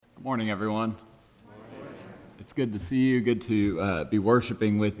Good morning, everyone. It's good to see you. Good to be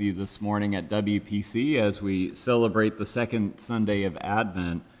worshiping with you this morning at WPC as we celebrate the second Sunday of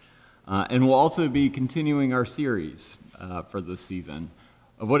Advent. And we'll also be continuing our series for this season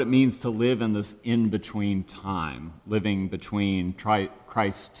of what it means to live in this in-between time, living between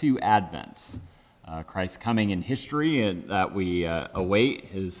Christ's two Advents. Christ coming in history and that we await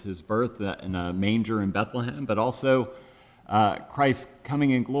his birth in a manger in Bethlehem, but also Christ coming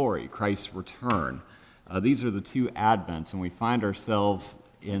in glory, Christ's return. These are the two Advents, and we find ourselves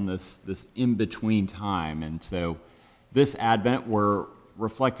in this in-between time. And so this Advent, we're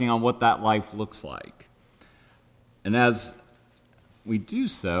reflecting on what that life looks like. And as we do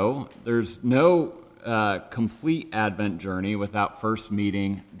so, there's no complete Advent journey without first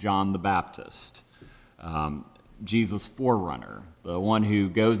meeting John the Baptist, Jesus' forerunner, the one who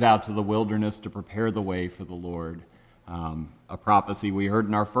goes out to the wilderness to prepare the way for the Lord, a prophecy we heard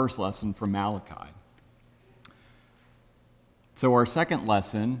in our first lesson from Malachi. So our second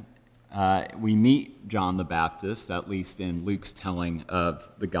lesson, we meet John the Baptist, at least in Luke's telling of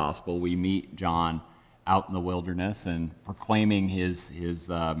the gospel. We meet John out in the wilderness and proclaiming his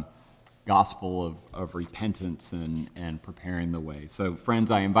gospel of repentance and preparing the way. So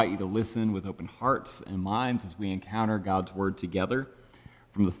friends, I invite you to listen with open hearts and minds as we encounter God's word together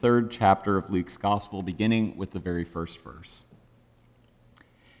from the third chapter of Luke's gospel, beginning with the very first verse.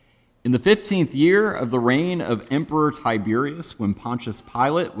 In the 15th year of the reign of Emperor Tiberius, when Pontius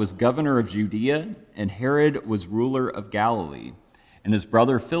Pilate was governor of Judea and Herod was ruler of Galilee, and his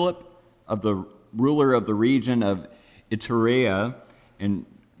brother Philip, ruler of the region of Iturea and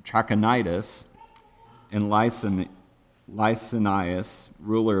Trachonitis, and Lysanias,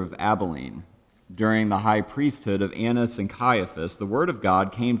 ruler of Abilene, during the high priesthood of Annas and Caiaphas, the word of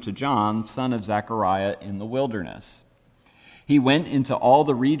God came to John, son of Zechariah, in the wilderness. He went into all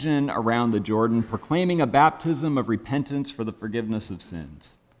the region around the Jordan, proclaiming a baptism of repentance for the forgiveness of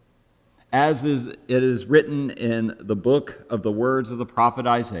sins. As it is written in the book of the words of the prophet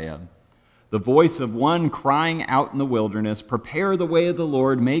Isaiah, the voice of one crying out in the wilderness, "Prepare the way of the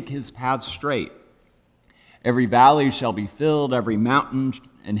Lord, make his path straight. Every valley shall be filled, every mountain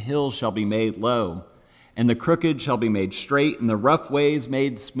and hill shall be made low, and the crooked shall be made straight, and the rough ways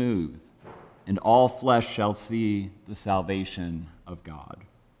made smooth. And all flesh shall see the salvation of God."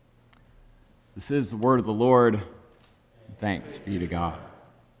 This is the word of the Lord. Thanks be to God.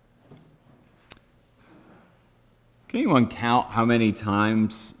 Can anyone count how many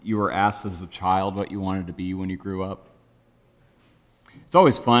times you were asked as a child what you wanted to be when you grew up? It's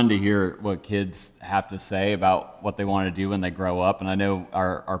always fun to hear what kids have to say about what they want to do when they grow up. And I know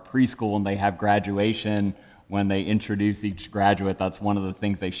our preschool, when they have graduation, when they introduce each graduate, that's one of the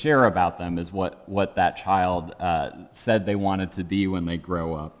things they share about them is what that child said they wanted to be when they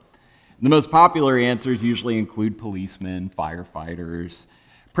grow up. And the most popular answers usually include policemen, firefighters,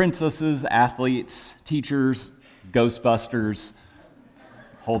 princesses, athletes, teachers, Ghostbusters,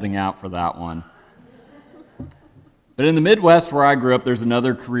 holding out for that one. But in the Midwest where I grew up, there's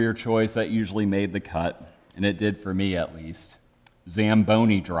another career choice that usually made the cut, and it did for me at least: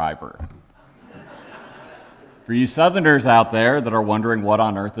 Zamboni driver. For you Southerners out there that are wondering what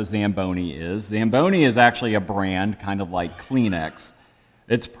on earth a Zamboni is actually a brand, kind of like Kleenex.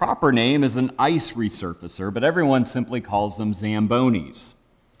 Its proper name is an ice resurfacer, but everyone simply calls them Zambonis.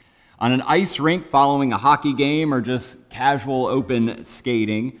 On an ice rink following a hockey game or just casual open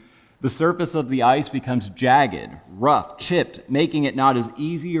skating, the surface of the ice becomes jagged, rough, chipped, making it not as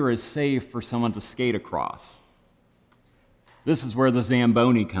easy or as safe for someone to skate across. This is where the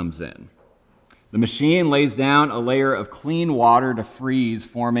Zamboni comes in. The machine lays down a layer of clean water to freeze,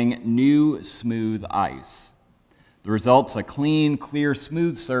 forming new, smooth ice. The result's a clean, clear,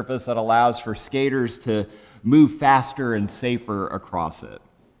 smooth surface that allows for skaters to move faster and safer across it.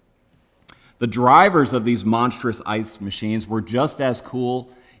 The drivers of these monstrous ice machines were just as cool,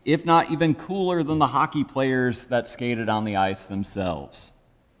 if not even cooler, than the hockey players that skated on the ice themselves,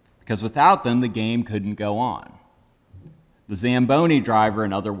 because without them, the game couldn't go on. The Zamboni driver,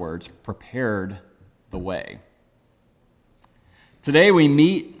 in other words, prepared the way. Today we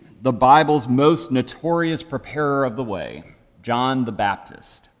meet the Bible's most notorious preparer of the way, John the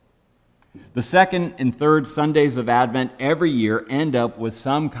Baptist. The second and third Sundays of Advent every year end up with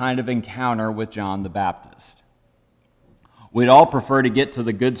some kind of encounter with John the Baptist. We'd all prefer to get to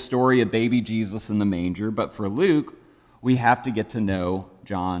the good story of baby Jesus in the manger, but for Luke, we have to get to know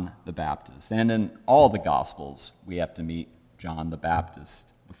John the Baptist. And in all the Gospels, we have to meet John the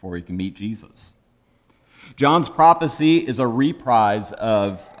Baptist before we can meet Jesus. John's prophecy is a reprise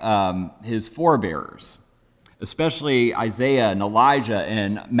of his forebearers. especially Isaiah and Elijah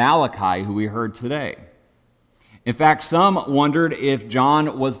and Malachi, who we heard today. In fact, some wondered if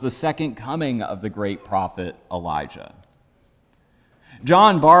John was the second coming of the great prophet Elijah.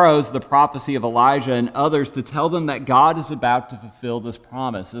 John borrows the prophecy of Elijah and others to tell them that God is about to fulfill this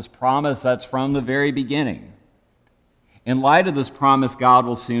promise that's from the very beginning. In light of this promise God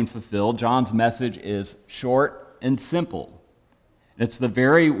will soon fulfill, John's message is short and simple. It's the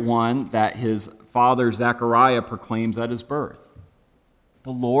very one that his father Zechariah proclaims at his birth.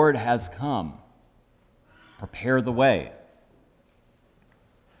 The Lord has come. Prepare the way.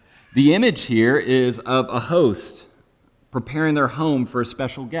 The image here is of a host preparing their home for a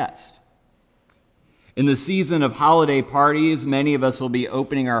special guest. In the season of holiday parties, many of us will be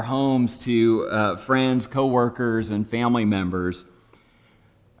opening our homes to friends, coworkers, and family members.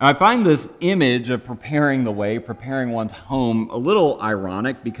 I find this image of preparing the way, preparing one's home, a little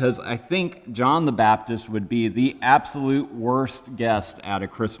ironic because I think John the Baptist would be the absolute worst guest at a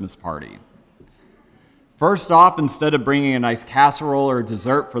Christmas party. First off, instead of bringing a nice casserole or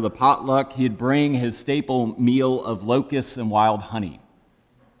dessert for the potluck, he'd bring his staple meal of locusts and wild honey.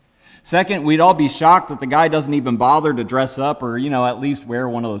 Second, we'd all be shocked that the guy doesn't even bother to dress up or, at least wear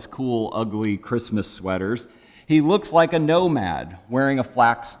one of those cool, ugly Christmas sweaters. He looks like a nomad wearing a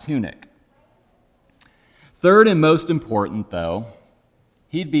flax tunic. Third and most important, though,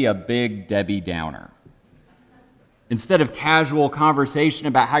 he'd be a big Debbie Downer. Instead of casual conversation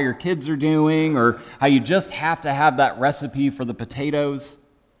about how your kids are doing or how you just have to have that recipe for the potatoes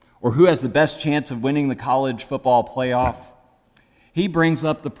or who has the best chance of winning the college football playoff, he brings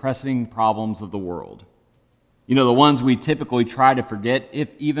up the pressing problems of the world. The ones we typically try to forget, if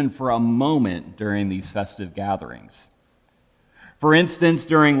even for a moment during these festive gatherings. For instance,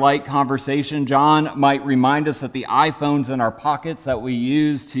 during light conversation, John might remind us that the iPhones in our pockets that we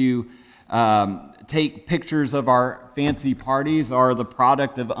use to take pictures of our fancy parties are the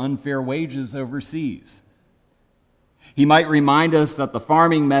product of unfair wages overseas. He might remind us that the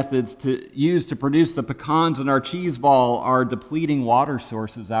farming methods used to produce the pecans in our cheese ball are depleting water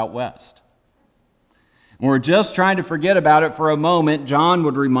sources out west. When we're just trying to forget about it for a moment, John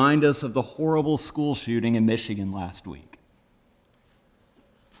would remind us of the horrible school shooting in Michigan last week.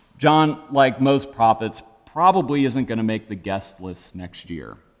 John, like most prophets, probably isn't going to make the guest list next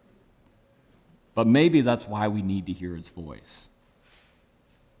year. But maybe that's why we need to hear his voice.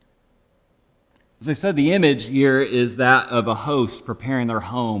 As I said, the image here is that of a host preparing their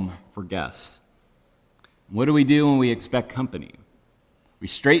home for guests. What do we do when we expect company? We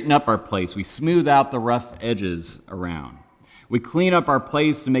straighten up our place. We smooth out the rough edges around. We clean up our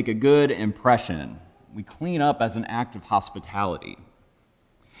place to make a good impression. We clean up as an act of hospitality.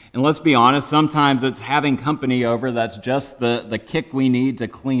 And let's be honest, sometimes it's having company over that's just the kick we need to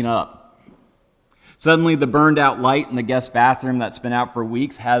clean up. Suddenly, the burned out light in the guest bathroom that's been out for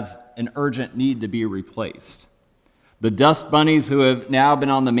weeks has an urgent need to be replaced. The dust bunnies who have now been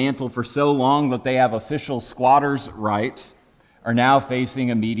on the mantle for so long that they have official squatters' rights are now facing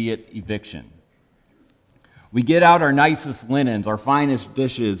immediate eviction. We get out our nicest linens, our finest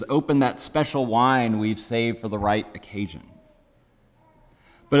dishes, open that special wine we've saved for the right occasion.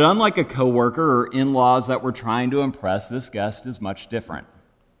 But unlike a coworker or in-laws that we're trying to impress, this guest is much different.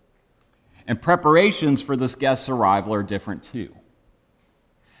 And preparations for this guest's arrival are different too.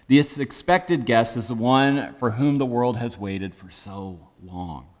 This expected guest is the one for whom the world has waited for so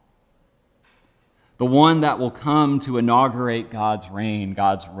long. The one that will come to inaugurate God's reign,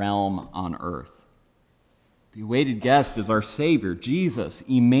 God's realm on earth. The awaited guest is our Savior, Jesus,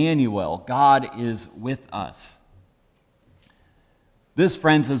 Emmanuel. God is with us. This,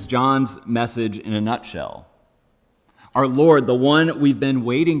 friends, is John's message in a nutshell. Our Lord, the one we've been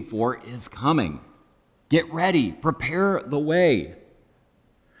waiting for, is coming. Get ready, prepare the way.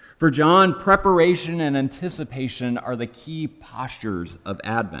 For John, preparation and anticipation are the key postures of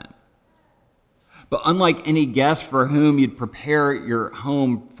Advent. But unlike any guest for whom you'd prepare your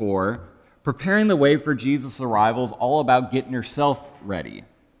home for, preparing the way for Jesus' arrival is all about getting yourself ready,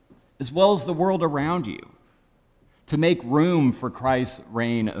 as well as the world around you, to make room for Christ's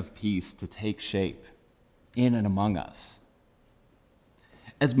reign of peace to take shape in and among us.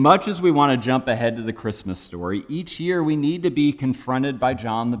 As much as we want to jump ahead to the Christmas story, each year we need to be confronted by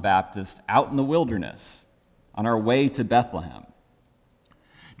John the Baptist out in the wilderness on our way to Bethlehem.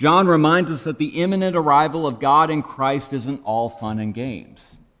 John reminds us that the imminent arrival of God in Christ isn't all fun and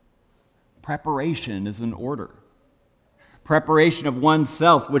games. Preparation is in order. Preparation of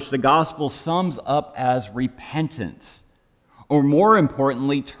oneself, which the gospel sums up as repentance, or more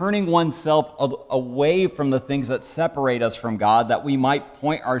importantly, turning oneself away from the things that separate us from God, that we might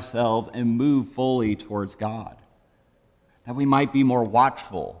point ourselves and move fully towards God, that we might be more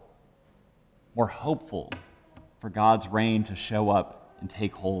watchful, more hopeful for God's reign to show up and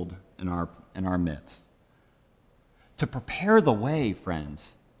take hold in our midst. To prepare the way,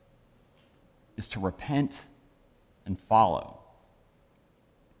 friends, is to repent and follow.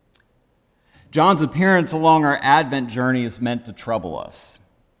 John's appearance along our Advent journey is meant to trouble us.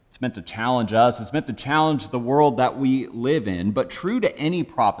 It's meant to challenge us. It's meant to challenge the world that we live in. But true to any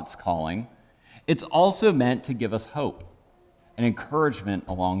prophet's calling, it's also meant to give us hope and encouragement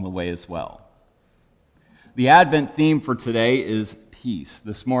along the way as well. The Advent theme for today is peace.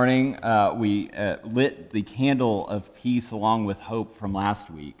 This morning, we lit the candle of peace along with hope from last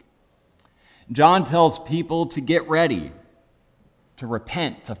week. John tells people to get ready, to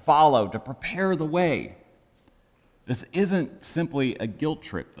repent, to follow, to prepare the way. This isn't simply a guilt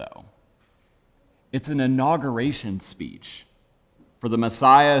trip, though. It's an inauguration speech for the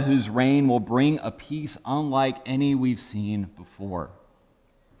Messiah whose reign will bring a peace unlike any we've seen before.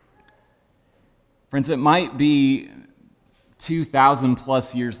 Friends, it might be 2,000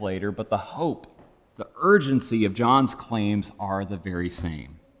 plus years later, but the hope, the urgency of John's claims are the very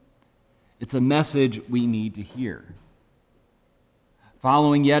same. It's a message we need to hear.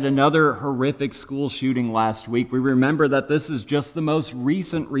 Following yet another horrific school shooting last week, we remember that this is just the most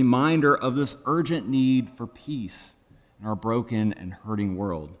recent reminder of this urgent need for peace in our broken and hurting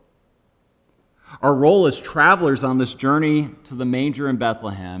world. Our role as travelers on this journey to the manger in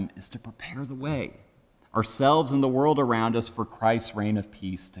Bethlehem is to prepare the way, ourselves and the world around us, for Christ's reign of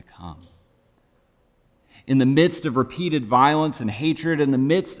peace to come. In the midst of repeated violence and hatred, in the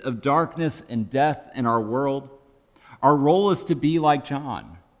midst of darkness and death in our world, our role is to be like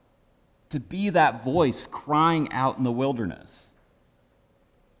John, to be that voice crying out in the wilderness.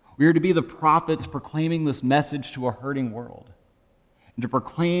 We are to be the prophets proclaiming this message to a hurting world, and to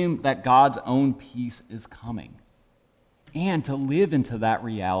proclaim that God's own peace is coming, and to live into that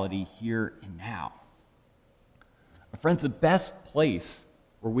reality here and now. Friends, the best place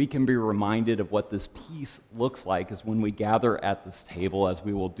where we can be reminded of what this peace looks like is when we gather at this table, as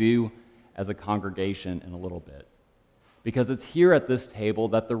we will do as a congregation in a little bit. Because it's here at this table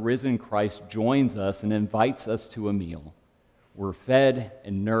that the risen Christ joins us and invites us to a meal. We're fed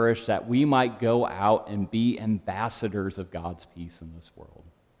and nourished that we might go out and be ambassadors of God's peace in this world.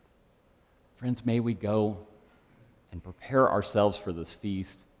 Friends, may we go and prepare ourselves for this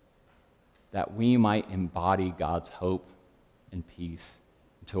feast, that we might embody God's hope and peace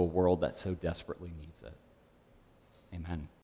into a world that so desperately needs it. Amen.